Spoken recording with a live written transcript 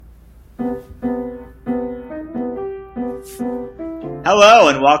Hello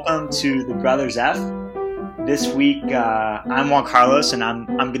and welcome to the Brothers F. This week, I'm Juan Carlos, and I'm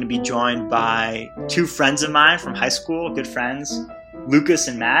going to be joined by two friends of mine from high school, good friends, Lucas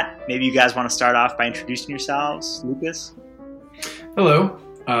and Matt. Maybe you guys want to start off by introducing yourselves. Lucas? Hello,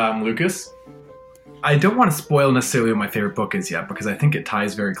 I'm Lucas. I don't want to spoil necessarily what my favorite book is yet, because I think it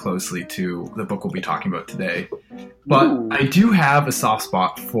ties very closely to the book we'll be talking about today. But Ooh. I do have a soft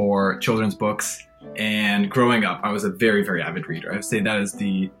spot for children's books, and growing up, I was a very, very avid reader. I would say that is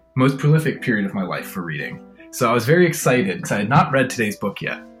the most prolific period of my life for reading. So I was very excited, because I had not read today's book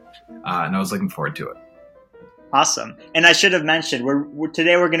yet, and I was looking forward to it. Awesome. And I should have mentioned,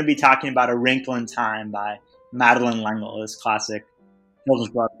 today we're going to be talking about A Wrinkle in Time by Madeleine, this classic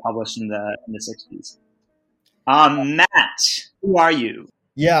children's book published in the 60s. Matt, who are you?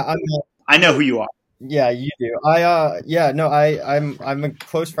 Yeah, I know who you are. Yeah, you do. I'm a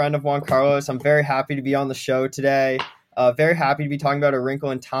close friend of Juan Carlos. I'm very happy to be on the show today. Very happy to be talking about A Wrinkle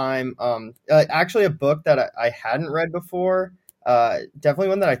in Time. Actually, a book that I hadn't read before. Definitely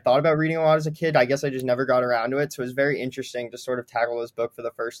one that I thought about reading a lot as a kid. I guess I just never got around to it. So it was very interesting to sort of tackle this book for the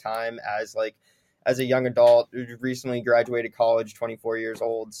first time as a young adult who recently graduated college, 24 years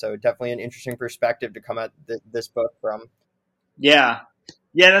old. So definitely an interesting perspective to come at this book from.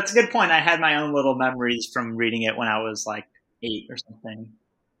 Yeah, that's a good point. I had my own little memories from reading it when I was like 8 or something.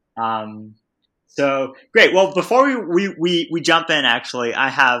 So great. Well, before we jump in, actually, I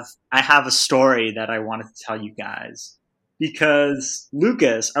have a story that I wanted to tell you guys, because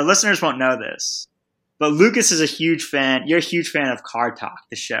Lucas, our listeners won't know this, but Lucas is a huge fan. You're a huge fan of Car Talk,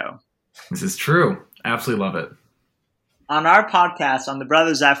 the show. This is true. Absolutely love it. On our podcast, on the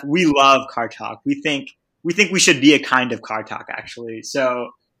Brothers F, we love Car Talk. We think we should be a kind of Car Talk, actually.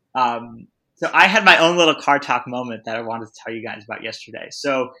 So I had my own little Car Talk moment that I wanted to tell you guys about yesterday.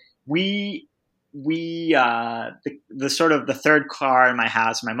 So the sort of the third car in my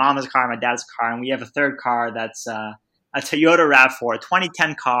house, my mom has a car, my dad's a car, and we have a third car that's a Toyota RAV4, a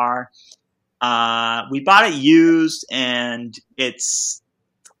 2010 car. We bought it used, and it's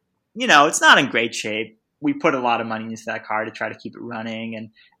not in great shape. We put a lot of money into that car to try to keep it running, and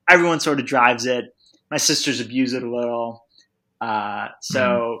everyone sort of drives it. My sisters abuse it a little.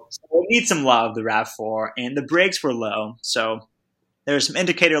 So it needs some love, the RAV4, and the brakes were low. So there was some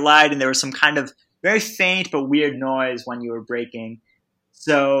indicator light, and there was some kind of very faint but weird noise when you were braking.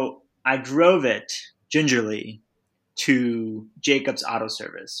 So I drove it gingerly to Jacob's Auto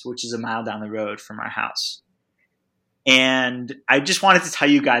Service, which is a mile down the road from our house. And I just wanted to tell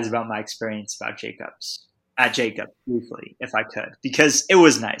you guys about my experience at Jacobs briefly, if I could, because it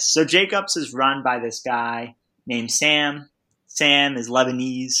was nice. So Jacobs is run by this guy named Sam. Sam is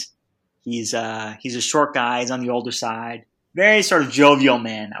Lebanese. He's a short guy. He's on the older side. Very sort of jovial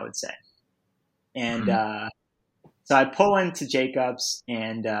man, I would say. And so I pull into Jacobs,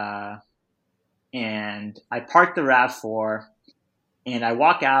 and I park the RAV4, and I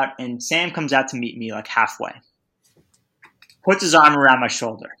walk out, and Sam comes out to meet me like halfway. Puts his arm around my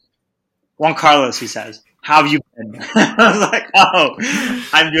shoulder. Juan Carlos, he says, "How have you been?" I was like, "Oh,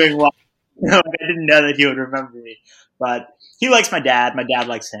 I'm doing well." I didn't know that he would remember me, but he likes my dad. My dad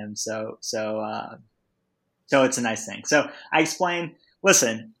likes him, so it's a nice thing. So I explained,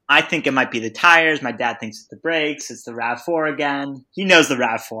 listen, I think it might be the tires. My dad thinks it's the brakes. It's the RAV4 again. He knows the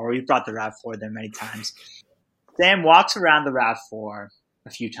RAV4. We've brought the RAV4 there many times. Sam walks around the RAV4 a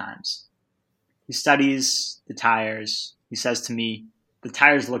few times. He studies the tires. He says to me, "The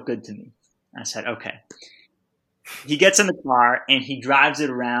tires look good to me." I said, "Okay." He gets in the car and he drives it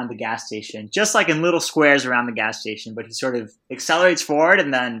around the gas station, just like in little squares around the gas station, but he sort of accelerates forward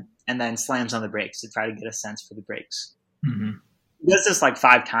and then slams on the brakes to try to get a sense for the brakes. Mm-hmm. He does this like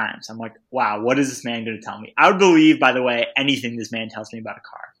 5 times. I'm like, wow, what is this man going to tell me? I would believe, by the way, anything this man tells me about a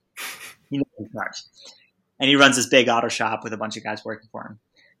car. He knows cars. And he runs this big auto shop with a bunch of guys working for him.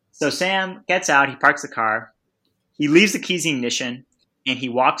 So Sam gets out, he parks the car, he leaves the keys in the ignition, and he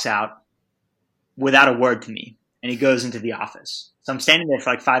walks out without a word to me. And he goes into the office. So I'm standing there for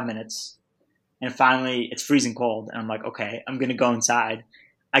like 5 minutes, and finally it's freezing cold. And I'm like, okay, I'm going to go inside.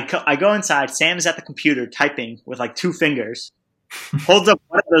 I go inside. Sam is at the computer typing with like 2 fingers, holds up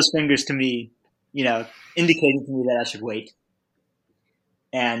one of those fingers to me, indicating to me that I should wait.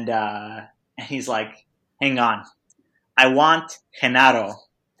 And he's like, hang on. I want Genaro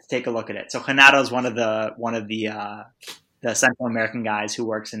to take a look at it. So Genaro is one of the Central American guys who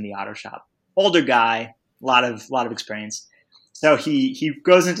works in the auto shop. Older guy. A lot of experience. So he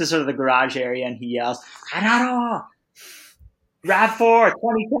goes into sort of the garage area and he yells, "Genaro, RAV4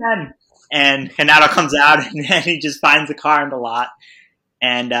 2010." And Genaro comes out and he just finds the car in the lot.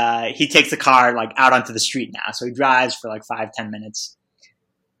 And he takes the car like out onto the street now. So he drives for like 5-10 minutes.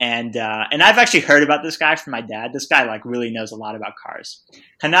 And I've actually heard about this guy from my dad. This guy like really knows a lot about cars.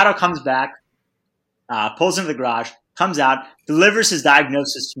 Canaro comes back, pulls into the garage, comes out, delivers his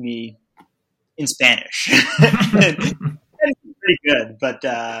diagnosis to me in Spanish. Pretty good, but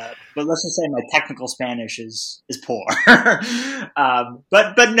let's just say my technical Spanish is poor.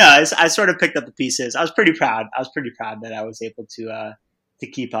 But no, I sort of picked up the pieces. I was pretty proud. That I was able to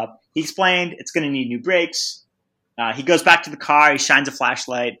keep up. He explained it's going to need new brakes. He goes back to the car. He shines a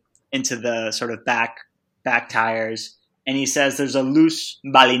flashlight into the sort of back tires, and he says there's a luz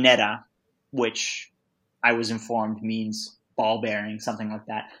balinera, which I was informed means ball bearing, something like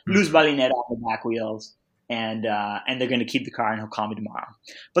that. Luz balinera on the back wheels. And they're going to keep the car, and he'll call me tomorrow.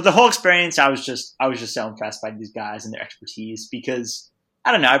 But the whole experience, I was just so impressed by these guys and their expertise because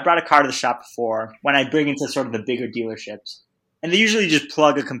I don't know. I brought a car to the shop before when I bring into sort of the bigger dealerships, and they usually just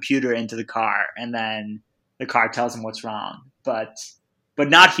plug a computer into the car and then the car tells them what's wrong. But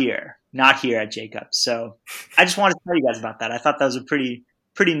not here at Jacobs. So I just wanted to tell you guys about that. I thought that was a pretty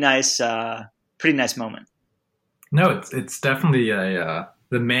nice moment. No, it's definitely the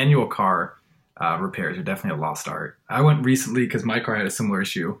manual car. Repairs are definitely a lost art. I went recently because my car had a similar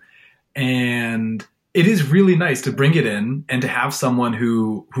issue, and it is really nice to bring it in and to have someone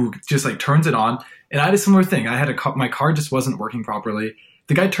who just like turns it on. And I had a similar thing. I had my car just wasn't working properly.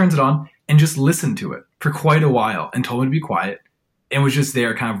 The guy turns it on and just listened to it for quite a while and told me to be quiet and was just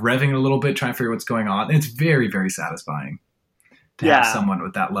there kind of revving a little bit, trying to figure out what's going on. And it's very, very satisfying to have someone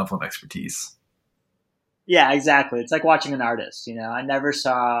with that level of expertise. Yeah, exactly. It's like watching an artist. You know, I never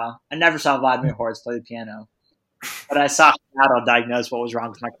saw Vladimir Horst play the piano, but I saw Renato diagnose what was wrong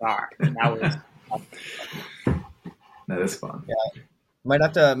with my car, and that is fun. Yeah, might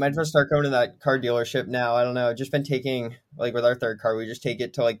have to start going to that car dealership now. I don't know. I've just been taking like with our third car, we just take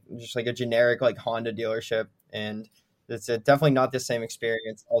it to like a generic like Honda dealership, and it's definitely not the same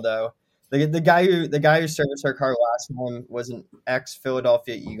experience. Although the guy who serviced our car last time was an ex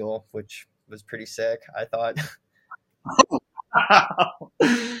Philadelphia Eagle, which was pretty sick, I thought.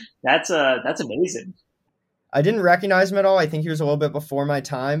 That's amazing. I didn't recognize him at all. I think he was a little bit before my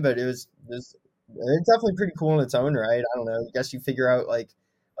time, but it's definitely pretty cool in its own right. I don't know. I guess you figure out like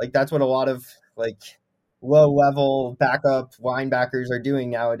that's what a lot of like low level backup linebackers are doing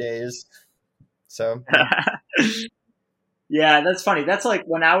nowadays. So yeah, that's funny. That's like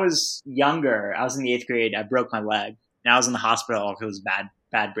when I was younger, I was in the 8th grade, I broke my leg. And I was in the hospital because it was a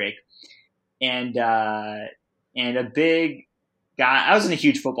bad break. And a big guy, I wasn't a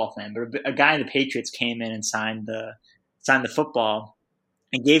huge football fan, but a guy in the Patriots came in and signed the football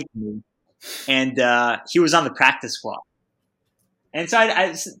and gave it to me. And he was on the practice squad. And so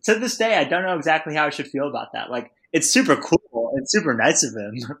I to this day, I don't know exactly how I should feel about that. Like, it's super cool. It's super nice of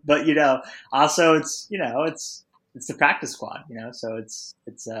him. But, you know, also it's the practice squad, you know, so it's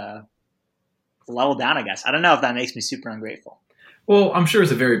a level down, I guess. I don't know if that makes me super ungrateful. Well, I'm sure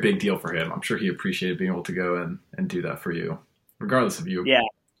it's a very big deal for him. I'm sure he appreciated being able to go and do that for you, regardless of your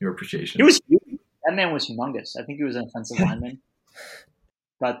appreciation. He was huge. That man was humongous. I think he was an offensive lineman.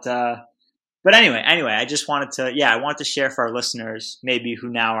 But anyway, I just wanted to share for our listeners, maybe who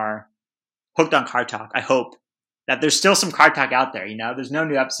now are hooked on Car Talk. I hope that there's still some Car Talk out there. You know, there's no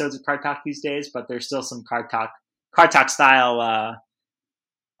new episodes of Car Talk these days, but there's still some Car Talk style,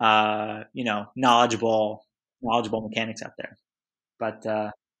 knowledgeable mechanics out there. But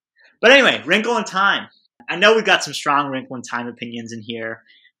anyway, Wrinkle in Time. I know we've got some strong Wrinkle in Time opinions in here,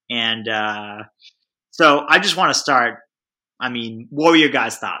 and so I just want to start. I mean, what were your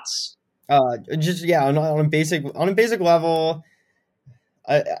guys' thoughts? On a basic level,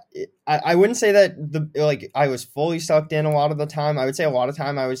 I wouldn't say that I was fully sucked in a lot of the time. I would say a lot of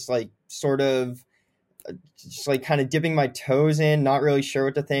time I was like sort of just like kind of dipping my toes in, not really sure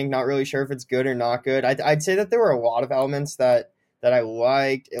what to think, not really sure if it's good or not good. I'd say that there were a lot of elements that I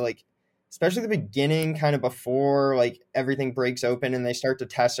liked, like especially the beginning, kind of before like everything breaks open and they start to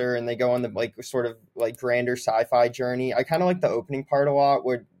Tesser and they go on the like sort of like grander sci-fi journey. I kind of like the opening part a lot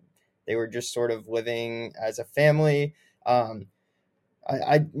where they were just sort of living as a family.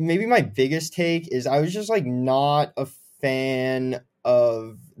 I maybe my biggest take is I was just like not a fan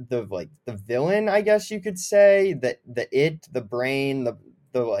of the villain, I guess you could say, the brain, the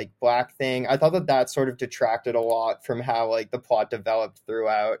like black thing. I thought that sort of detracted a lot from how like the plot developed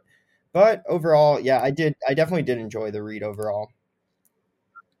throughout. But overall, yeah, I definitely did enjoy the read overall.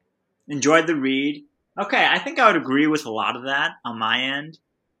 Enjoyed the read. Okay, I think I would agree with a lot of that on my end.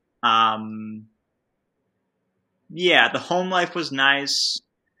 Yeah, the home life was nice.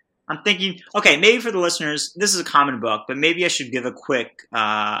 I'm thinking, okay, maybe for the listeners, this is a common book, but maybe I should give we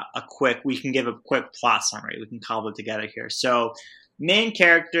can give a quick plot summary. We can cobble it together here. So, main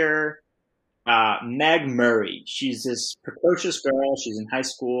character, Meg Murray. She's this precocious girl. She's in high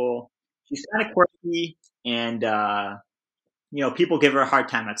school. She's kind of quirky, and people give her a hard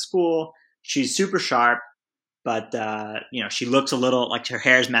time at school. She's super sharp, but she looks a little like her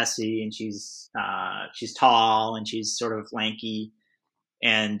hair's messy, and she's tall and she's sort of lanky,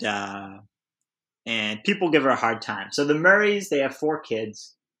 and people give her a hard time. So the Murrays, they have 4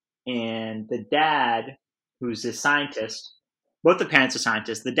 kids, and the dad, who's a scientist, both the parents are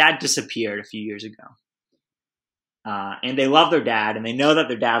scientists. The dad disappeared a few years ago. And they love their dad, and they know that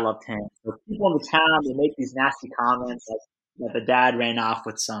their dad loved him. So people in the town, they make these nasty comments like that the dad ran off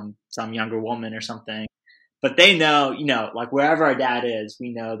with some younger woman or something. But they know, like wherever our dad is,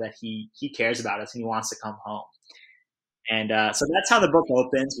 we know that he cares about us and he wants to come home. And so that's how the book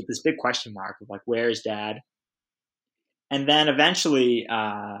opens, with this big question mark of like, where is dad? And then eventually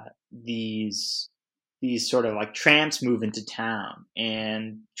these sort of like tramps move into town,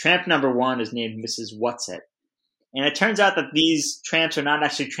 and tramp number 1 is named Mrs. Whatsit. And it turns out that these tramps are not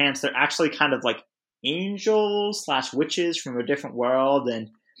actually tramps. They're actually kind of like angels / witches from a different world.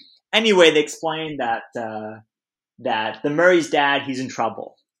 And anyway, they explain that the Murray's dad, he's in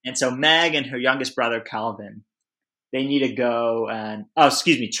trouble. And so Meg and her youngest brother, Calvin, they need to go and,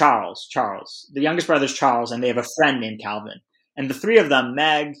 Charles. The youngest brother's Charles, and they have a friend named Calvin. And the 3 of them,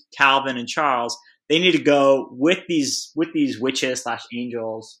 Meg, Calvin, and Charles, they need to go with these witches /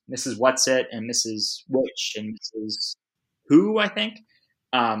 angels, Mrs. Whatsit and Mrs. Witch and Mrs. Who, I think.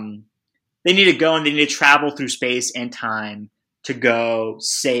 They need to go, and they need to travel through space and time to go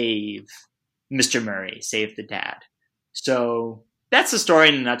save Mr. Murray, save the dad. So that's the story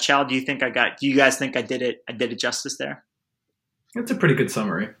in a nutshell. Do you guys think I did it justice there? That's a pretty good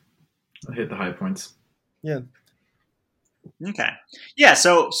summary. I hit the high points. Yeah. Okay. Yeah.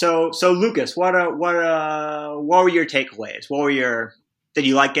 So Lucas, what were your takeaways? Did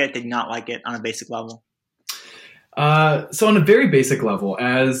you like it? Did you not like it on a basic level? So on a very basic level,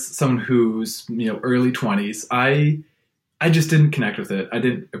 as someone who's, early 20s, I just didn't connect with it. I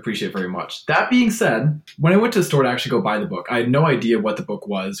didn't appreciate it very much. That being said, when I went to the store to actually go buy the book, I had no idea what the book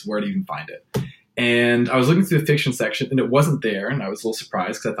was, where to even find it. And I was looking through the fiction section, and it wasn't there, and I was a little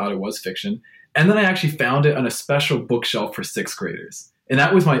surprised because I thought it was fiction. And then I actually found it on a special bookshelf for 6th graders. And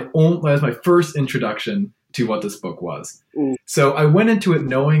that was my first introduction to what this book was. Mm. So I went into it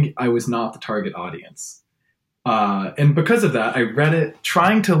knowing I was not the target audience. And because of that, I read it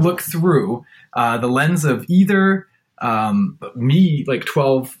trying to look through the lens of either me like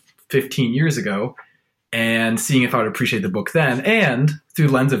 12, 15 years ago, and seeing if I would appreciate the book then, and through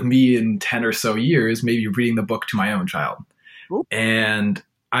the lens of me in 10 or so years, maybe reading the book to my own child. Ooh. And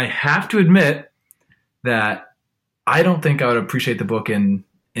I have to admit that I don't think I would appreciate the book in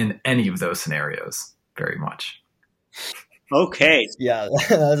any of those scenarios very much. Okay. Yeah,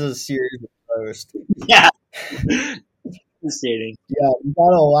 that's a serious roast. Yeah. Devastating. Yeah, you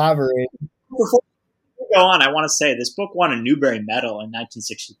gotta elaborate. Before we go on, I want to say this book won a Newbery Medal in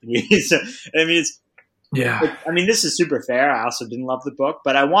 1963. So, this is super fair. I also didn't love the book,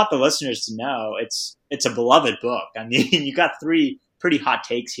 but I want the listeners to know it's a beloved book. I mean, you got 3 pretty hot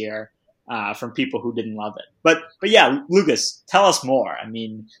takes here from people who didn't love it. But yeah, Lucas, tell us more. I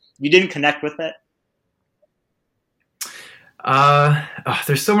mean, you didn't connect with it?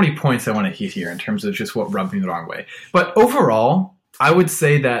 There's so many points I want to hit here in terms of just what rubbed me the wrong way. But overall, I would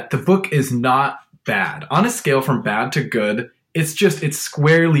say that the book is not bad. On a scale from bad to good, it's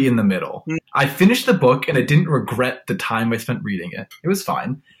squarely in the middle. Mm. I finished the book and I didn't regret the time I spent reading it. It was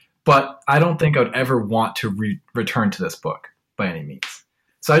fine. But I don't think I would ever want to return to this book by any means.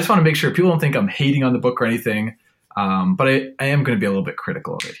 So I just want to make sure people don't think I'm hating on the book or anything. But I am going to be a little bit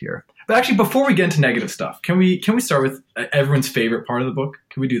critical of it here. But actually, before we get into negative stuff, can we start with everyone's favorite part of the book?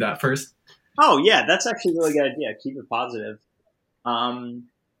 Can we do that first? Oh, yeah, that's actually a really good idea. Keep it positive. I'm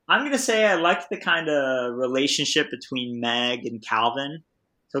going to say I like the kind of relationship between Meg and Calvin.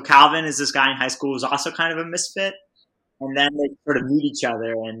 So Calvin is this guy in high school who's also kind of a misfit. And then they sort of meet each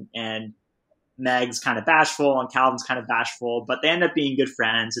other, and Meg's kind of bashful and Calvin's kind of bashful, but they end up being good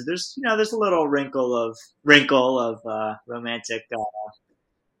friends. And there's a little wrinkle of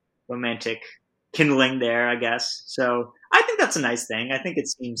romantic kindling there, I guess. So I think that's a nice thing. I think it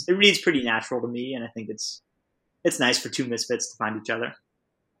reads pretty natural to me, and I think it's nice for 2 misfits to find each other.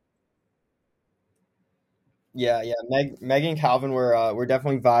 Yeah. Meg and Calvin were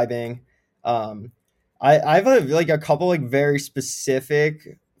definitely vibing. I have a couple very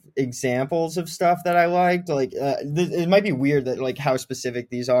specific examples of stuff that I liked. Like it might be weird that like how specific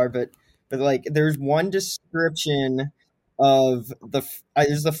these are, but like there's one description of this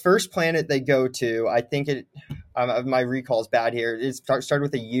is the first planet they go to. I think it my recall is bad here. It started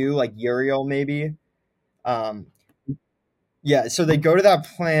with a U, like Uriel maybe. Um, yeah, so they go to that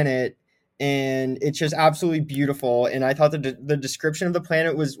planet and it's just absolutely beautiful. And I thought the description of the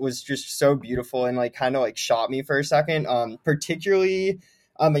planet was just so beautiful and like kind of like shot me for a second. Particularly,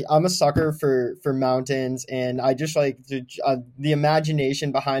 I'm a sucker for mountains, and I just like the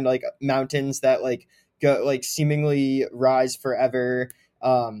imagination behind like mountains that like go like seemingly rise forever.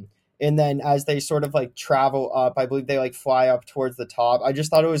 And then as they sort of like travel up, I believe they like fly up towards the top. I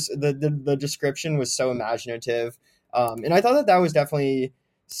just thought it was the description was so imaginative. And I thought that was definitely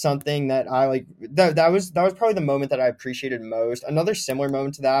something that I like. That was probably the moment that I appreciated most. Another similar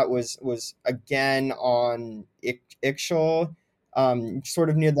moment to that was again on Ixchel, sort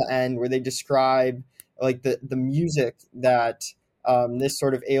of near the end, where they describe like the music that this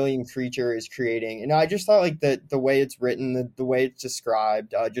sort of alien creature is creating, and I just thought like the way it's written, the way it's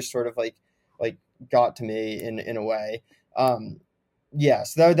described, just sort of like got to me in a way. Yeah,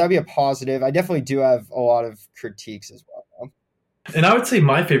 so that'd be a positive. I definitely do have a lot of critiques as well, though. And I would say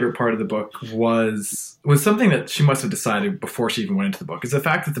my favorite part of the book was something that she must have decided before she even went into the book, is the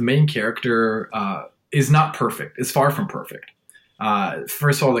fact that the main character is not perfect. Is far from perfect.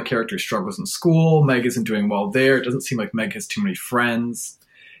 First of all, the character struggles in school. Meg isn't doing well there. It doesn't seem like Meg has too many friends.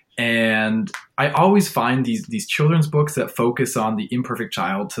 And I always find these children's books that focus on the imperfect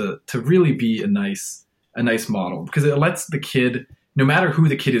child to really be a nice model, because it lets the kid, no matter who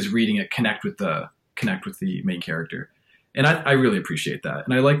the kid is reading it, connect with the main character. And I really appreciate that.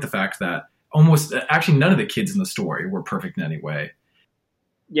 And I like the fact that actually none of the kids in the story were perfect in any way.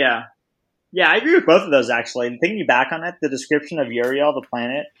 Yeah. Yeah, I agree with both of those, actually. And thinking back on it, the description of Uriel, the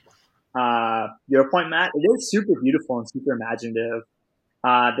planet, your point, Matt, it is super beautiful and super imaginative.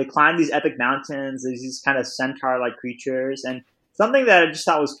 They climb these epic mountains, these kind of centaur-like creatures. And something that I just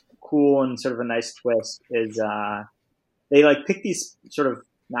thought was cool and sort of a nice twist is they like pick these sort of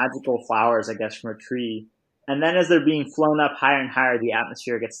magical flowers, I guess, from a tree. And then as they're being flown up higher and higher, the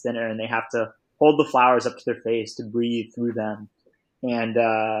atmosphere gets thinner and they have to hold the flowers up to their face to breathe through them. And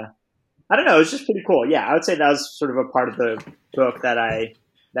I don't know, it's just pretty cool. Yeah, I would say that was sort of a part of the book that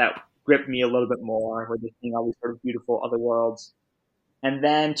gripped me a little bit more, where they're seeing all these sort of beautiful other worlds. And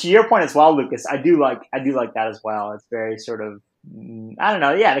then to your point as well, Lucas, I do like that as well. It's very sort of, I don't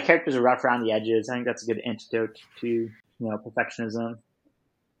know, yeah, the characters are rough around the edges. I think that's a good antidote to, perfectionism.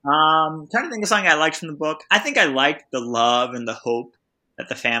 Trying to think of something I liked from the book. I think I liked the love and the hope that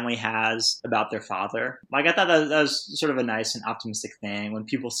the family has about their father. Like, I thought that was sort of a nice and optimistic thing when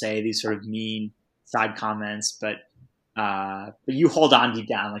people say these sort of mean side comments, but you hold on deep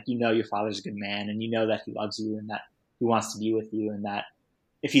down, like, your father's a good man, and that he loves you and that he wants to be with you, and that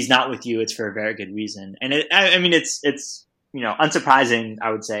if he's not with you, it's for a very good reason. And it's unsurprising, I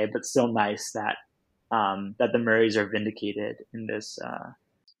would say, but still nice that the Murrays are vindicated in this.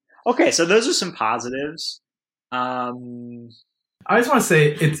 Okay, so those are some positives. I just want to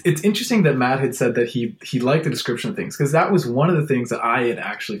say it's interesting that Matt had said that he liked the description of things, because that was one of the things that I had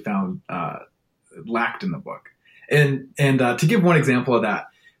actually found lacked in the book. And to give one example of that,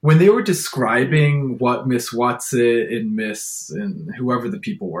 when they were describing what Miss Watson and whoever the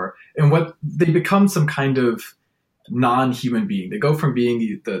people were, and what they become some kind of non-human being. They go from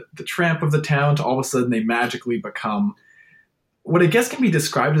being the tramp of the town to all of a sudden they magically become what I guess can be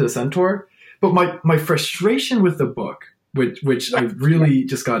described as a centaur. But my frustration with the book, which I really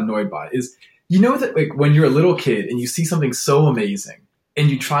just got annoyed by, is that like when you're a little kid and you see something so amazing and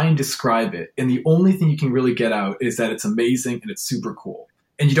you try and describe it, and the only thing you can really get out is that it's amazing and it's super cool,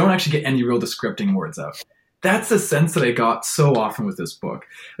 and you don't actually get any real descripting words out. That's the sense that I got so often with this book.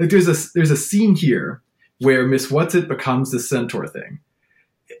 Like there's a scene here where Miss Whatsit becomes the centaur thing.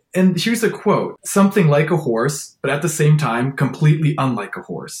 And here's a quote: "Something like a horse, but at the same time, completely unlike a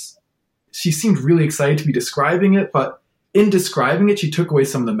horse." She seemed really excited to be describing it, but in describing it, she took away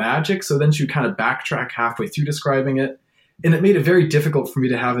some of the magic. So then she would kind of backtrack halfway through describing it. And it made it very difficult for me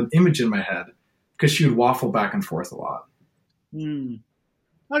to have an image in my head, because she would waffle back and forth a lot.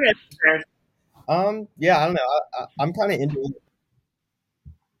 Okay. Yeah, I don't know. I'm kind of into it.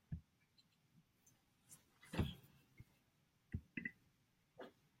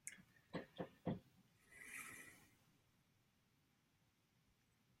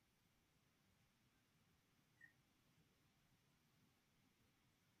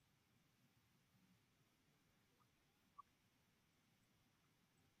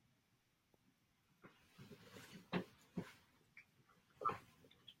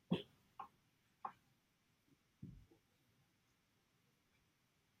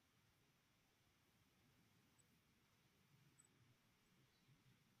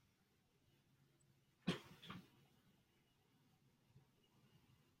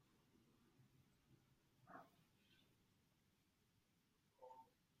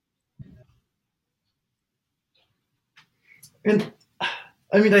 And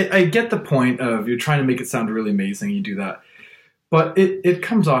I mean, I get the point of you're trying to make it sound really amazing. You do that. But it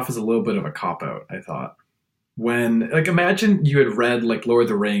comes off as a little bit of a cop-out, I thought. When, like, imagine you had read, like, Lord of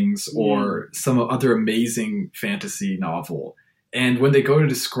the Rings or some other amazing fantasy novel. And when they go to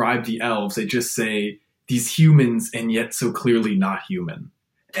describe the elves, they just say, these humans and yet so clearly not human.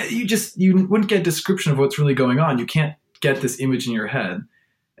 You wouldn't get a description of what's really going on. You can't get this image in your head.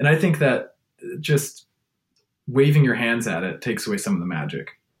 And I think that just waving your hands at it takes away some of the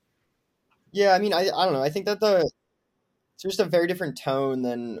magic. Yeah, I mean, I don't know. I think that it's just a very different tone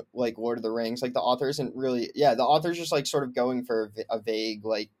than like Lord of the Rings. Like the author isn't really, the author's just like sort of going for a vague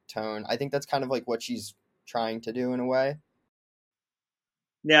like tone. I think that's kind of like what she's trying to do in a way.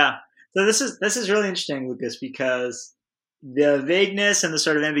 Yeah. So this is really interesting, Lucas, because the vagueness and the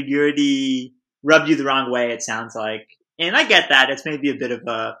sort of ambiguity rubbed you the wrong way, it sounds like. And I get that. It's maybe a bit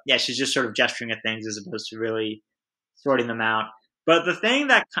of she's just sort of gesturing at things as opposed to really sorting them out. But the thing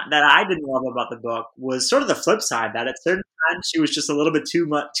that I didn't love about the book was sort of the flip side, that at certain times she was just a little bit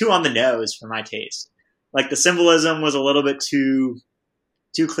too on the nose for my taste. Like the symbolism was a little bit too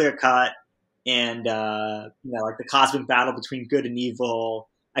clear cut, and like the cosmic battle between good and evil.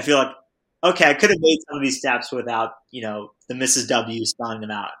 I feel like, okay, I could have made some of these steps without the Mrs. W spelling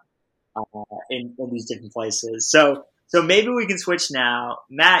them out in these different places. So maybe we can switch now.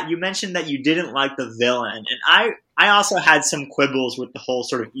 Matt, you mentioned that you didn't like the villain, and I also had some quibbles with the whole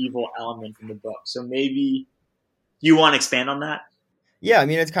sort of evil element in the book. So maybe you want to expand on that? Yeah, I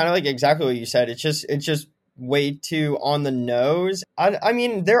mean, it's kind of like exactly what you said. It's just way too on the nose. I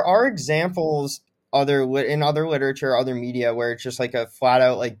mean, there are examples in other literature, other media, where it's just like a flat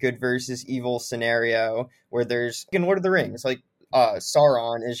out like good versus evil scenario, where there's in Lord of the Rings, like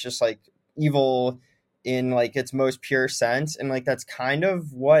Sauron is just like evil in like its most pure sense, and like that's kind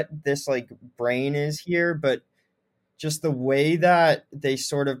of what this like brain is here, but just the way that they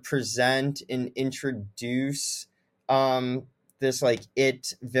sort of present and introduce this like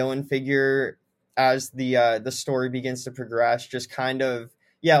it villain figure as the story begins to progress, just kind of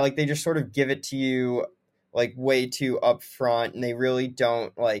like they just sort of give it to you like way too upfront, and they really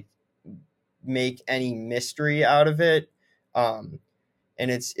don't like make any mystery out of it. And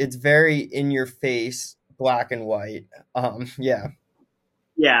it's very in your face, black and white. Yeah,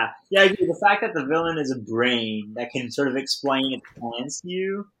 I agree. The fact that the villain is a brain that can sort of explain its plans to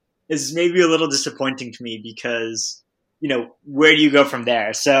you is maybe a little disappointing to me, because where do you go from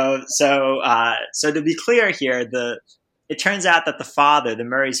there? So to be clear here, it turns out that the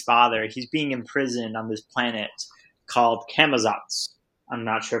Murray's father, he's being imprisoned on this planet called Camazotz. I'm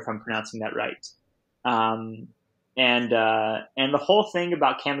not sure if I'm pronouncing that right. And the whole thing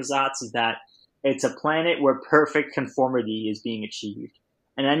about Camazotz is that it's a planet where perfect conformity is being achieved.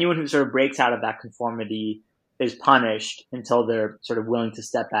 And anyone who sort of breaks out of that conformity is punished until they're sort of willing to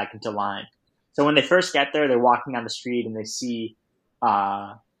step back into line. So when they first get there, they're walking down the street and they see,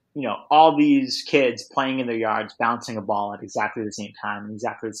 all these kids playing in their yards, bouncing a ball at exactly the same time and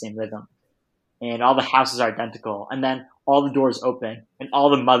exactly the same rhythm. And all the houses are identical. And then all the doors open and all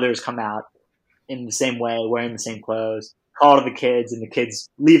the mothers come out in the same way, wearing the same clothes, call to the kids, and the kids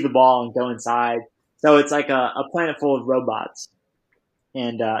leave the ball and go inside. So it's like a planet full of robots.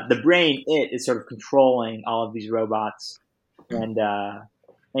 And the brain, is sort of controlling all of these robots. And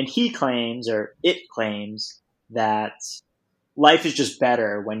he claims, or it claims, that life is just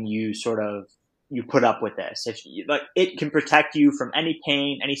better when you put up with this. It can protect you from any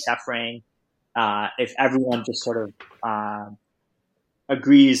pain, any suffering, if everyone just sort of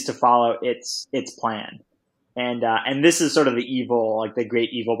agrees to follow its plan. And this is sort of the evil, like the great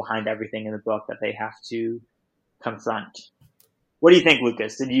evil behind everything in the book that they have to confront. What do you think,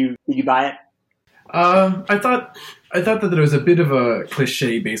 Lucas? Did you buy it? I thought that there was a bit of a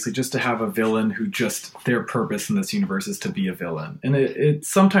cliche, basically, just to have a villain who just their purpose in this universe is to be a villain, and it's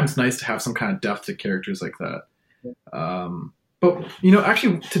sometimes nice to have some kind of depth to characters like that. But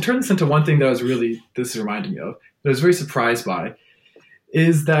actually, to turn this into one thing that this reminded me of, that I was very surprised by,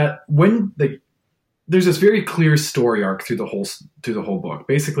 is that when there's this very clear story arc through the whole book.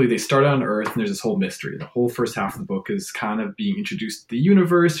 Basically, they start on Earth, and there's this whole mystery. The whole first half of the book is kind of being introduced to the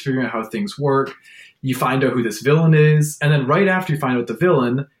universe, figuring out how things work. You find out who this villain is, and then right after you find out the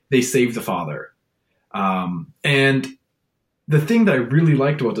villain, they save the father. And the thing that I really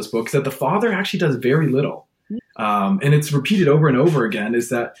liked about this book is that the father actually does very little, and it's repeated over and over again. Is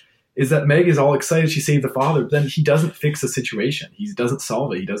that Meg is all excited she saved the father, but then he doesn't fix the situation. He doesn't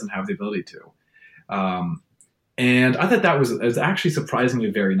solve it. He doesn't have the ability to. And I thought that was actually surprisingly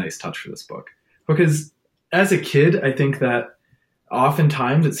a very nice touch for this book, because as a kid, I think that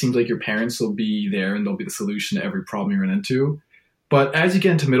Oftentimes, it seems like your parents will be there and they'll be the solution to every problem you run into. But as you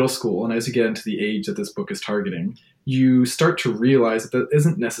get into middle school and as you get into the age that this book is targeting, you start to realize that that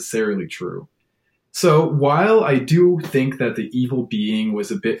isn't necessarily true. So while I do think that the evil being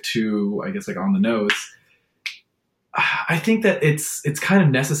was a bit too, I guess, like on the nose, I think that it's kind of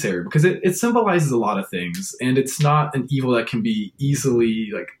necessary because it symbolizes a lot of things, and it's not an evil that can be easily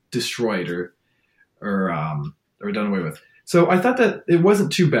like destroyed or done away with. So I thought that it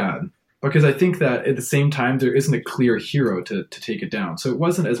wasn't too bad because I think that at the same time there isn't a clear hero to take it down. So it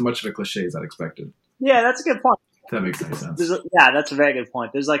wasn't as much of a cliche as I'd expected. Yeah, that's a good point. If that makes any sense. Yeah, that's a very good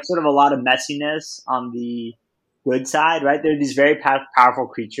point. There's like sort of a lot of messiness on the good side, right? There are these very powerful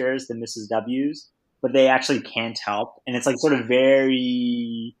creatures, the Mrs. W's, but they actually can't help. And it's like sort of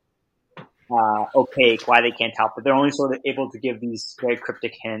very opaque why they can't help, but they're only sort of able to give these very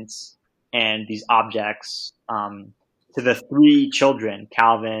cryptic hints and these objects to the three children,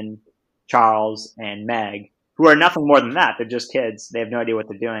 Calvin, Charles, and Meg, who are nothing more than that. They're just kids. They have no idea what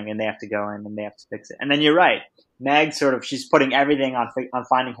they're doing, and they have to go in and they have to fix it. And then you're right. Meg she's putting everything on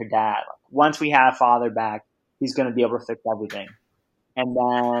finding her dad. Like, once we have father back, he's going to be able to fix everything. And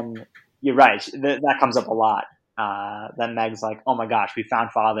then you're right. That comes up a lot. Then Meg's like, oh my gosh, we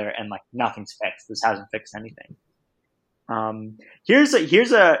found father and like nothing's fixed. This hasn't fixed anything. Here's a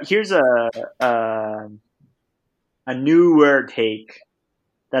newer take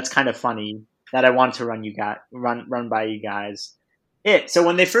that's kind of funny that I wanted to run by you guys. So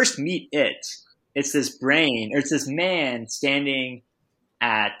when they first meet it's this man standing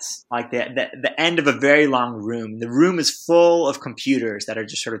at like the end of a very long room. The room is full of computers that are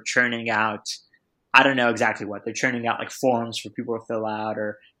just sort of churning out, I don't know exactly what. They're churning out like forms for people to fill out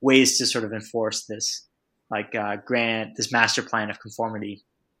or ways to sort of enforce this like this master plan of conformity.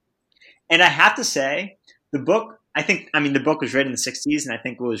 And I have to say, the book was written in the 60s, and I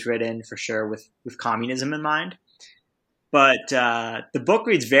think it was written for sure with communism in mind. But the book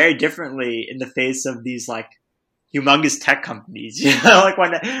reads very differently in the face of these like humongous tech companies. You know, like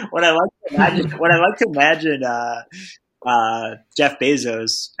when I like to imagine Jeff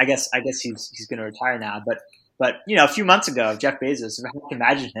Bezos. I guess he's going to retire now. But you know, a few months ago, Jeff Bezos. If I can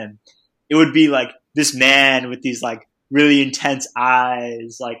imagine him, it would be like this man with these like really intense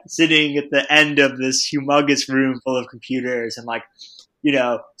eyes, like sitting at the end of this humongous room full of computers, and like, you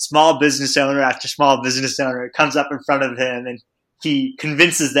know, small business owner after small business owner comes up in front of him and he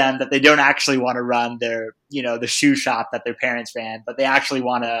convinces them that they don't actually want to run their, you know, the shoe shop that their parents ran, but they actually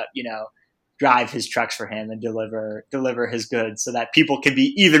want to, you know, drive his trucks for him and deliver his goods so that people can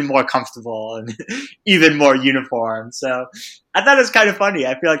be even more comfortable and even more uniform. So I thought it was kind of funny.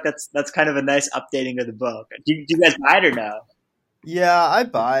 I feel like that's kind of a nice updating of the book. Do you guys buy it or no? Yeah, I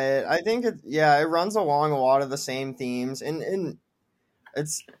buy it. I think it runs along a lot of the same themes, and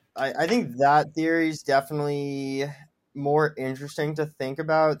I think that theory is definitely more interesting to think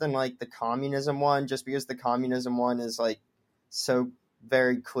about than like the communism one, just because the communism one is like so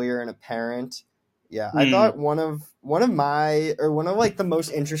very clear and apparent. Yeah, I thought one of like the most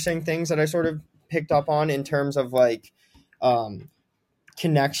interesting things that I sort of picked up on in terms of like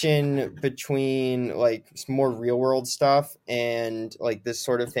connection between like more real world stuff and like this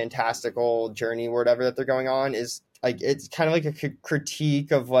sort of fantastical journey or whatever that they're going on is like, it's kind of like a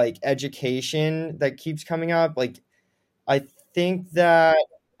critique of like education that keeps coming up. Like, I think that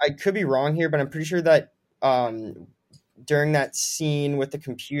I could be wrong here, but I'm pretty sure that during that scene with the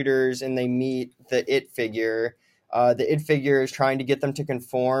computers and they meet the it figure is trying to get them to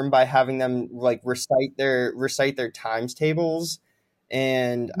conform by having them like recite their times tables.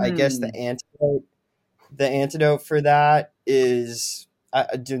 And I guess the antidote for that is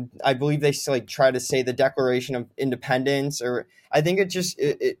I believe they like try to say the Declaration of Independence, or I think it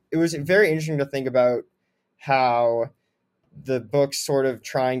was very interesting to think about how the book's sort of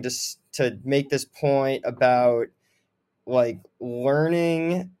trying to make this point about like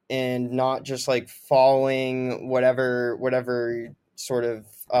learning and not just like following whatever sort of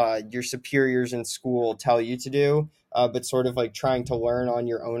your superiors in school tell you to do, but sort of like trying to learn on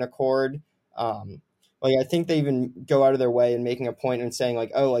your own accord. Like I think they even go out of their way and making a point and saying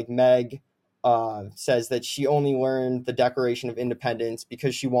like, oh, like Meg says that she only learned the Declaration of Independence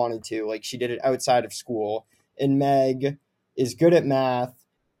because she wanted to, like she did it outside of school. And Meg is good at math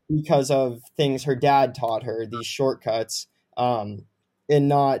because of things her dad taught her, these shortcuts, and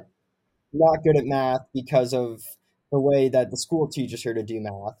not good at math because of the way that the school teaches her to do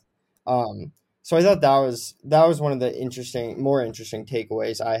math. So I thought that was one of the more interesting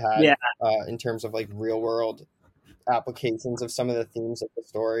takeaways I had in terms of like real world applications of some of the themes of the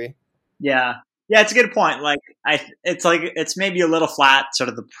story. Yeah. Yeah, it's a good point. It's maybe a little flat, sort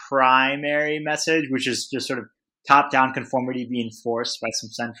of the primary message, which is just sort of top-down conformity being enforced by some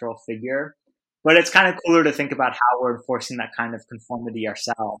central figure. But it's kind of cooler to think about how we're enforcing that kind of conformity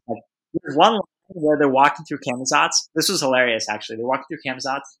ourselves. Like, there's one line where they're walking through Camazotz. This was hilarious, actually. They're walking through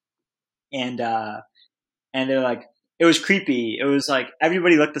Camazotz, and they're like, it was creepy. It was like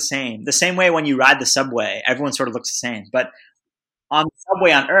everybody looked the same way when you ride the subway, everyone sort of looks the same. But on the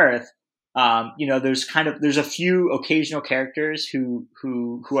subway on Earth, there's a few occasional characters who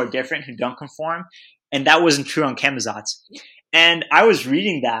are different, who don't conform, and that wasn't true on Camazotz. And I was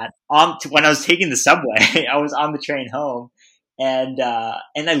reading that when I was taking the subway. I was on the train home, and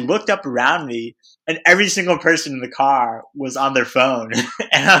I looked up around me, and every single person in the car was on their phone,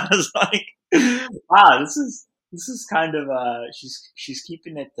 and I was like, "Wow, this is kind of she's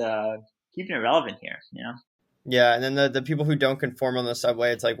keeping it relevant here, you know." Yeah, and then the people who don't conform on the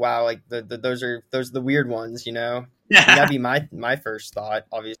subway, it's like, wow, like those are the weird ones, you know. Yeah, that'd be my first thought,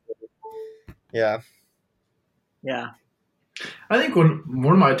 obviously. Yeah. I think one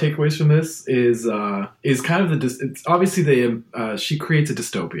of my takeaways from this is kind of it's obviously she creates a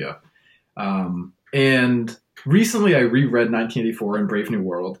dystopia, and recently I reread 1984 and Brave New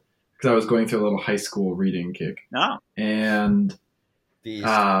World because I was going through a little high school reading kick. Oh.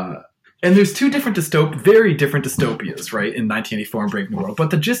 And there's two very different dystopias, right, in 1984 and Brave New World. But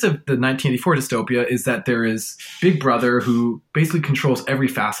the gist of the 1984 dystopia is that there is Big Brother who basically controls every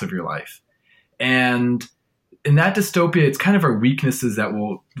facet of your life. And in that dystopia, it's kind of our weaknesses that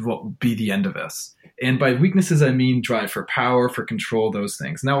will be the end of us. And by weaknesses, I mean drive for power, for control, those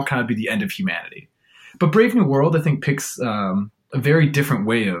things. And that will kind of be the end of humanity. But Brave New World, I think, picks a very different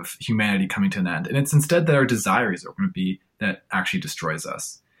way of humanity coming to an end. And it's instead that our desires are going to be that actually destroys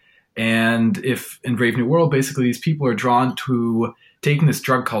us. And if in Brave New World, basically these people are drawn to taking this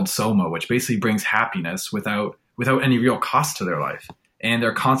drug called Soma, which basically brings happiness without any real cost to their life. And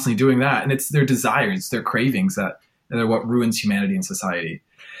they're constantly doing that. And it's their desires, their cravings that are what ruins humanity and society.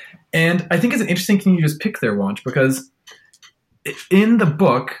 And I think it's an interesting thing you just picked there, Wanch, because in the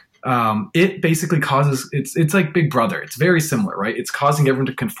book, it basically causes, it's like Big Brother. It's very similar, right? It's causing everyone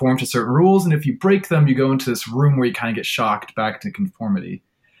to conform to certain rules. And if you break them, you go into this room where you kind of get shocked back to conformity.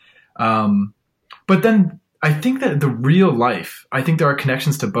 But then I think that the real life, I think there are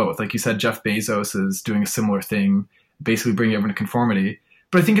connections to both. Like you said, Jeff Bezos is doing a similar thing, basically bringing everyone to conformity.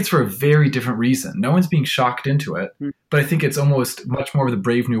 But I think it's for a very different reason. No one's being shocked into it. But I think it's almost much more of the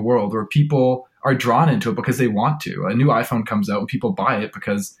Brave New World where people are drawn into it because they want to. A new iPhone comes out and people buy it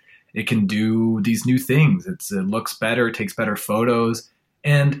because it can do these new things. It looks better, it takes better photos.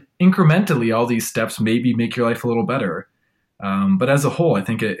 And incrementally, all these steps maybe make your life a little better. But as a whole, I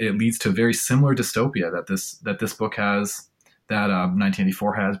think it leads to a very similar dystopia that this book has, that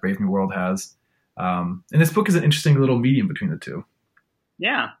 1984 has, Brave New World has. And this book is an interesting little medium between the two.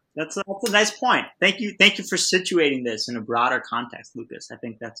 Yeah, that's a nice point. Thank you for situating this in a broader context, Lucas. I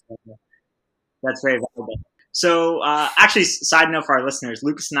think that's very valuable. So, actually, side note for our listeners,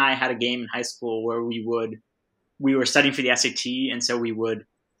 Lucas and I had a game in high school where we were studying for the SAT, and so we would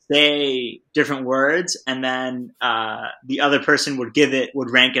say different words, and then the other person would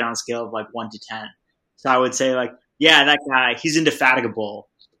rank it on a scale of like 1 to 10. So I would say like, yeah, that guy, he's indefatigable,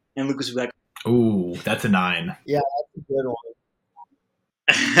 and Lucas would be like, ooh, that's a 9. Yeah, that's a good one.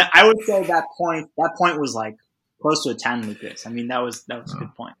 I would say that point was like close to a 10, Lucas. I mean, that was a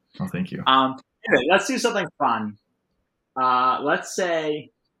good point. Oh, thank you. Anyway, let's do something fun. Let's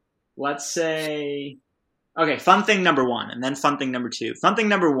say, okay, fun thing number 1, and then fun thing number 2. Fun thing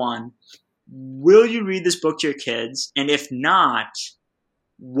number 1, will you read this book to your kids? And if not,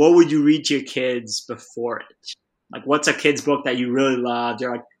 what would you read to your kids before it? Like, what's a kid's book that you really loved,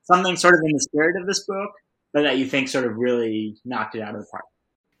 or like something sort of in the spirit of this book, but that you think sort of really knocked it out of the park?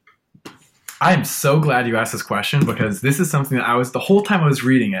 I am so glad you asked this question, because this is something that the whole time I was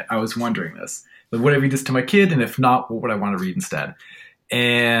reading it, I was wondering this. Like, would I read this to my kid? And if not, what would I want to read instead?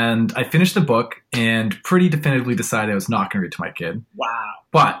 And I finished the book and pretty definitively decided I was not going to read it to my kid. Wow.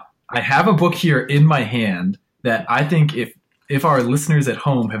 But I have a book here in my hand that I think if our listeners at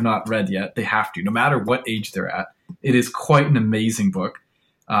home have not read yet, they have to, no matter what age they're at. It is quite an amazing book.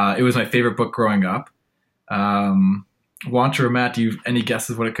 It was my favorite book growing up. Wancher or Matt, do you have any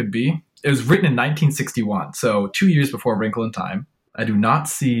guesses what it could be? It was written in 1961, so 2 years before Wrinkle in Time. I do not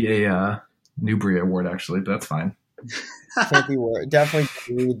see a Newbery Award, actually, but that's fine. Can't be word.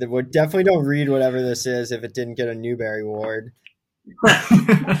 Definitely don't read whatever this is if it didn't get a Newbery Award.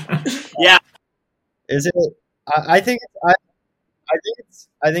 Yeah. Is it? I think it's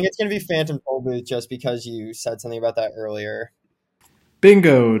going to be Phantom Tollbooth just because you said something about that earlier.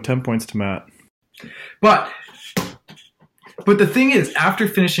 Bingo! 10 points to Matt. But the thing is, after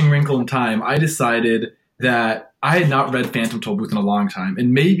finishing Wrinkle in Time, I decided that I had not read Phantom Tollbooth in a long time.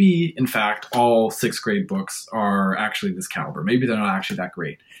 And maybe, in fact, all sixth grade books are actually this caliber. Maybe they're not actually that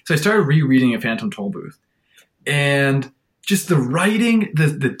great. So I started rereading a Phantom Tollbooth. And just the writing,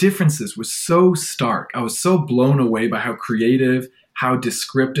 the differences was so stark. I was so blown away by how creative, how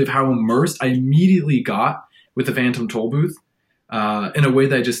descriptive, how immersed I immediately got with the Phantom Tollbooth in a way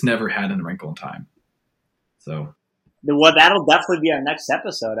that I just never had in A Wrinkle in Time. So... Well, that'll definitely be our next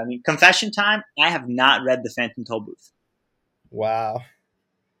episode. I mean, confession time, I have not read The Phantom Tollbooth. Wow.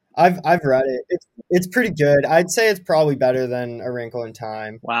 I've read it. It's pretty good. I'd say it's probably better than A Wrinkle in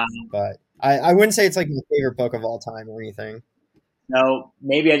Time. Wow. But I wouldn't say it's like my favorite book of all time or anything. No,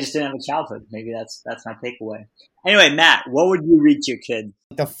 maybe I just didn't have a childhood. Maybe that's my takeaway. Anyway, Matt, what would you read to your kid?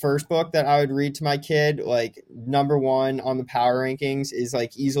 The first book that I would read to my kid, like number one on the power rankings, is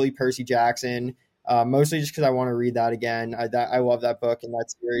like easily Percy Jackson. Mostly just because I want to read that again. I love that book and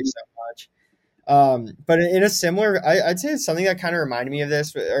that series so much. But in a similar, I'd say something that kind of reminded me of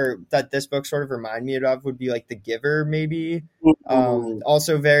this, or that this book sort of reminded me of, would be like The Giver, maybe.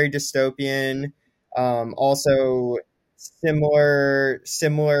 Also very dystopian. Also similar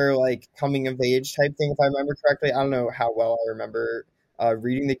like coming of age type thing, if I remember correctly. I don't know how well I remember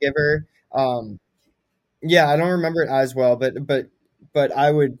reading The Giver. Yeah, I don't remember it as well, but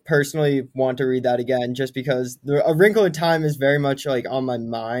I would personally want to read that again just because A Wrinkle in Time is very much like on my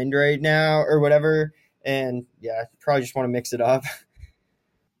mind right now or whatever. And yeah, probably just want to mix it up.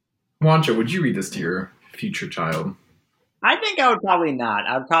 Wancho, would you read this to your future child? I think I would probably not.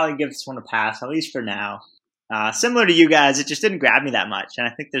 I would probably give this one a pass, at least for now. Similar to you guys, it just didn't grab me that much. And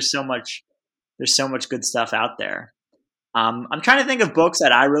I think there's so much good stuff out there. I'm trying to think of books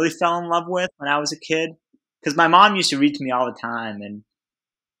that I really fell in love with when I was a kid. Because my mom used to read to me all the time, and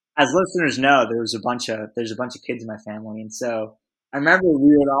as listeners know, there's a bunch of kids in my family, and so I remember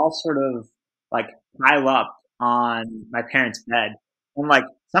we would all sort of like pile up on my parents' bed, and like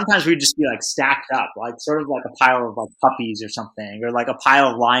sometimes we'd just be like stacked up, like sort of like a pile of like puppies or something, or like a pile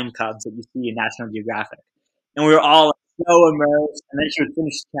of lion cubs that you see in National Geographic, and we were all like, so immersed. And then she would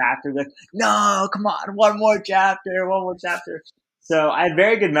finish the chapter, like, "No, come on, one more chapter." So I had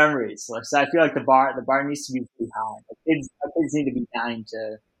very good memories. So I feel like the bar needs to be pretty high. My kids need to be dying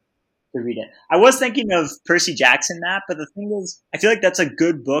to read it. I was thinking of Percy Jackson, Matt, but the thing is, I feel like that's a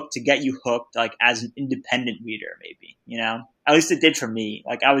good book to get you hooked, like as an independent reader, maybe. You know, at least it did for me.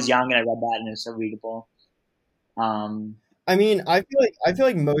 Like I was young and I read that and it was so readable. I mean, I feel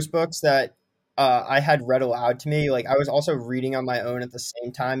like most books that I had read aloud to me, like I was also reading on my own at the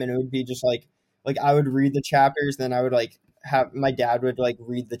same time, and it would be just like I would read the chapters, then I would like have my dad would like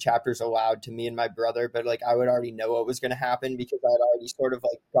read the chapters aloud to me and my brother, but like I would already know what was going to happen because I had already sort of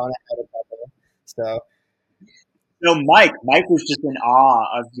like gone ahead of them. So Mike was just in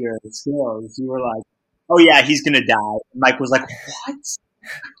awe of your skills. You were like, "Oh yeah, he's gonna die." Mike was like, "What?"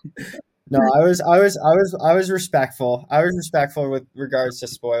 No, I was respectful. I was respectful with regards to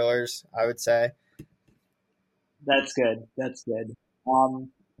spoilers, I would say. That's good.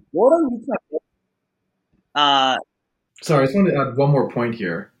 What are you Sorry, I just wanted to add one more point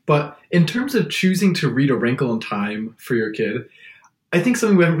here. But in terms of choosing to read A Wrinkle in Time for your kid, I think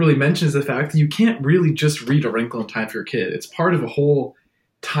something we haven't really mentioned is the fact that you can't really just read A Wrinkle in Time for your kid. It's part of a whole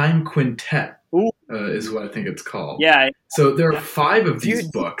time quintet, is what I think it's called. Yeah. So there are 5 of these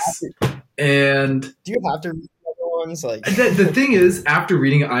books. And do you have to read the other ones? Like the thing is, after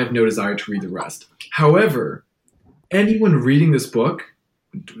reading it, I have no desire to read the rest. However, anyone reading this book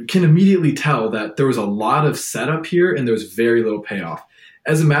can immediately tell that there was a lot of setup here and there was very little payoff.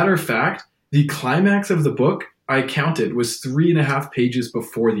 As a matter of fact, the climax of the book, I counted, was 3.5 pages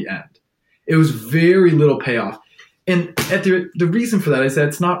before the end. It was very little payoff. And the reason for that is that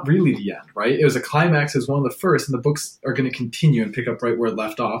it's not really the end, right? It was a climax as one of the first, and the books are going to continue and pick up right where it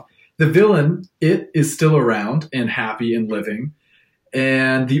left off. The villain, it is still around and happy and living.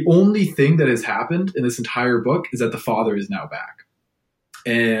 And the only thing that has happened in this entire book is that the father is now back.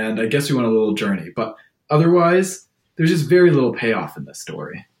 And I guess we went a little journey. But otherwise, there's just very little payoff in this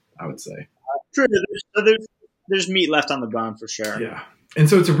story, I would say. True. There's meat left on the bone for sure. Yeah. And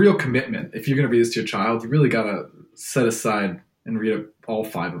so it's a real commitment. If you're going to read this to your child, you really got to set aside and read all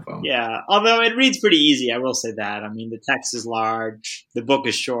 5 of them. Yeah. Although it reads pretty easy, I will say that. I mean, the text is large. The book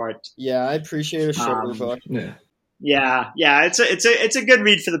is short. Yeah, I appreciate a shorter book. Yeah. It's a good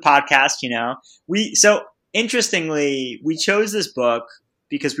read for the podcast, you know. So interestingly, we chose this book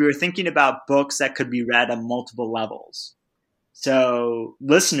because we were thinking about books that could be read on multiple levels. So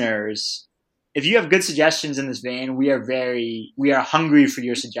listeners, if you have good suggestions in this vein, we are hungry for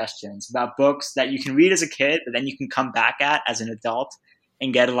your suggestions about books that you can read as a kid, but then you can come back at as an adult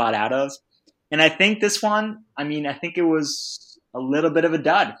and get a lot out of. And I think this one, I think it was a little bit of a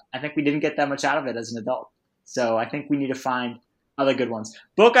dud. I think we didn't get that much out of it as an adult. So I think we need to find other good ones.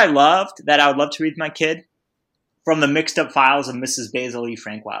 Book I loved that I would love to read to my kid, From the Mixed Up Files of Mrs. Basil E.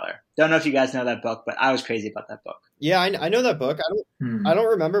 Frankweiler. Don't know if you guys know that book, but I was crazy about that book. Yeah, I know that book. I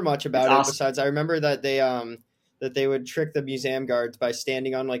don't remember much about it awesome. Besides I remember that they would trick the museum guards by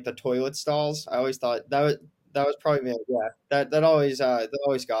standing on like the toilet stalls. I always thought that was probably me. Yeah, that always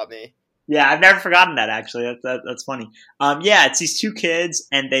got me. Yeah, I've never forgotten that, actually. That's funny. Yeah, it's these two kids,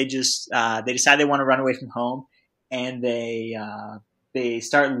 and they just they decide they want to run away from home, and they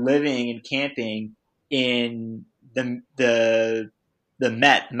start living and camping in the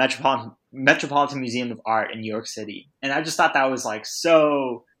Metropolitan Museum of Art in New York City. And I just thought that was like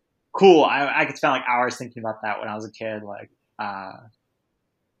so cool. I could spend like hours thinking about that when I was a kid, like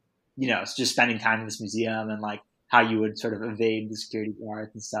just spending time in this museum and like how you would sort of evade the security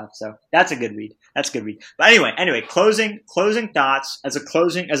guards and stuff. So that's a good read. But anyway, closing thoughts as a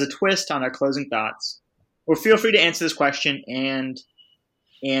twist on our closing thoughts. Or feel free to answer this question and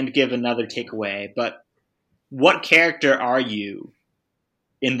give another takeaway. But what character are you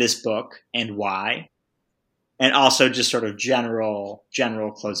in this book and why? And also just sort of general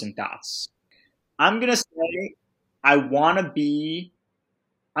closing thoughts. I'm gonna say I want to be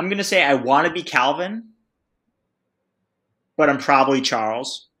Calvin, but I'm probably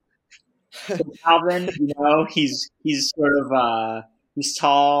Charles. So Calvin, he's sort of he's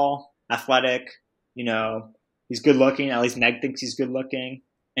tall, athletic, he's good looking. At least Meg thinks he's good looking,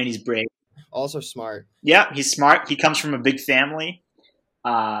 and he's brave. Also smart. Yeah, he's smart. He comes from a big family,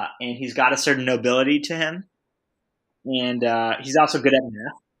 and he's got a certain nobility to him, and he's also good at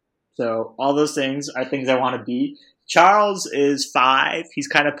math. So all those things are things I want to be. Charles is 5. He's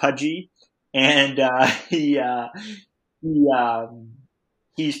kind of pudgy, and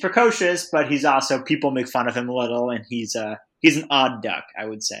he's precocious, but he's also, people make fun of him a little, and he's an odd duck, I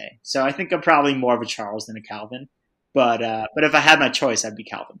would say. So I think I'm probably more of a Charles than a Calvin. But if I had my choice, I'd be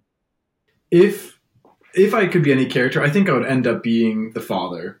Calvin. If I could be any character, I think I would end up being the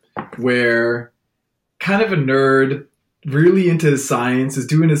father, where kind of a nerd, really into his science, is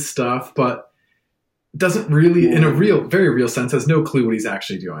doing his stuff, but doesn't really, in a very real sense, has no clue what he's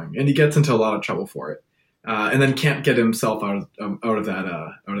actually doing, and he gets into a lot of trouble for it, and then can't get himself out of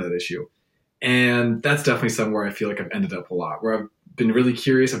that issue. And that's definitely somewhere I feel like I've ended up a lot, where I've been really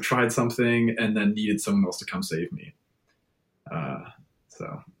curious, I've tried something, and then needed someone else to come save me.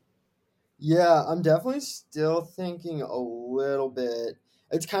 Yeah, I'm definitely still thinking a little bit.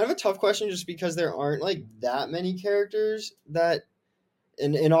 It's kind of a tough question just because there aren't like that many characters that,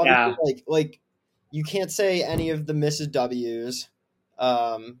 and obviously like you can't say any of the Mrs. W's.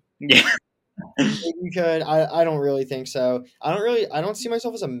 Yeah. You could. I don't really think so. I don't see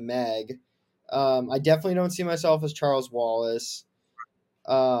myself as a Meg. I definitely don't see myself as Charles Wallace.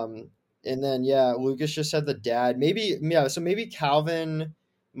 And then Lucas just said the dad. So maybe Calvin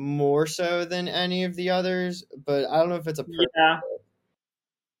more so than any of the others, but I don't know if it's a perfect fit.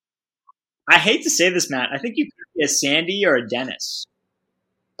 I hate to say this, Matt. I think you could be a Sandy or a Dennis.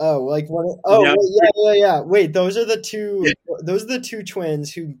 Oh, like what? Oh, yeah. Wait, those are the two. Yeah. Those are the two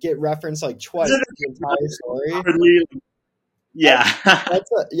twins who get referenced like twice in the entire story. Yeah,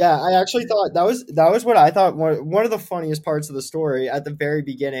 I actually thought that was what I thought one of the funniest parts of the story at the very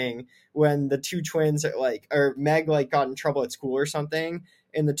beginning, when the two twins or Meg got in trouble at school or something,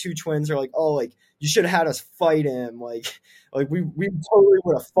 and the two twins are like, oh, like you should have had us fight him, like we totally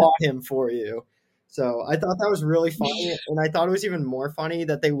would have fought him for you. So I thought that was really funny, and I thought it was even more funny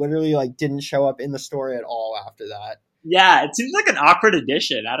that they literally didn't show up in the story at all after that. Yeah, it seems like an awkward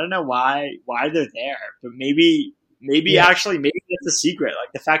addition. I don't know why they're there, but maybe that's a secret.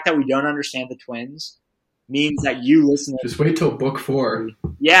 Like the fact that we don't understand the twins means that you listen. Just wait till book 4.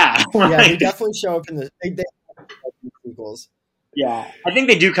 Yeah, they definitely show up in the sequels. Yeah, I think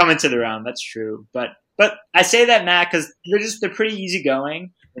they do come into their own. That's true, but I say that, Matt, because they're pretty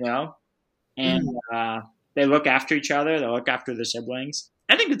easygoing, and they look after each other. They look after their siblings.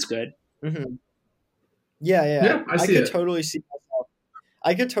 I think it's good. Mm-hmm. Yeah. I could totally see myself.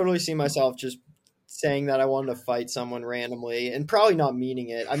 I could totally see myself just saying that I wanted to fight someone randomly and probably not meaning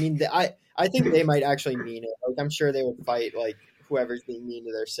it. I mean, I think they might actually mean it. Like, I'm sure they would fight whoever's being mean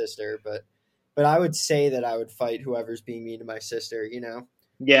to their sister, but I would say that I would fight whoever's being mean to my sister.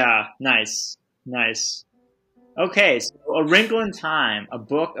 Yeah, nice. Okay, so A Wrinkle in Time, a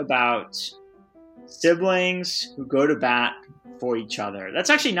book about siblings who go to bat for each other. That's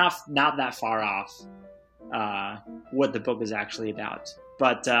actually not that far off what the book is actually about.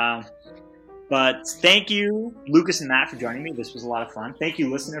 But thank you, Lucas and Matt, for joining me. This was a lot of fun. Thank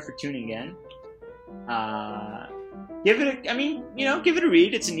you, listener, for tuning in. Give it a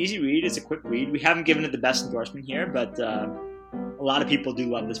read. It's an easy read. It's a quick read. We haven't given it the best endorsement here, but a lot of people do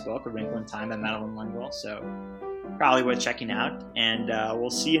love this book, A Wrinkle in Time by Madeleine Wrinkle. So probably worth checking out. And we'll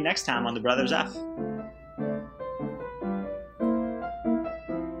see you next time on The Brothers F.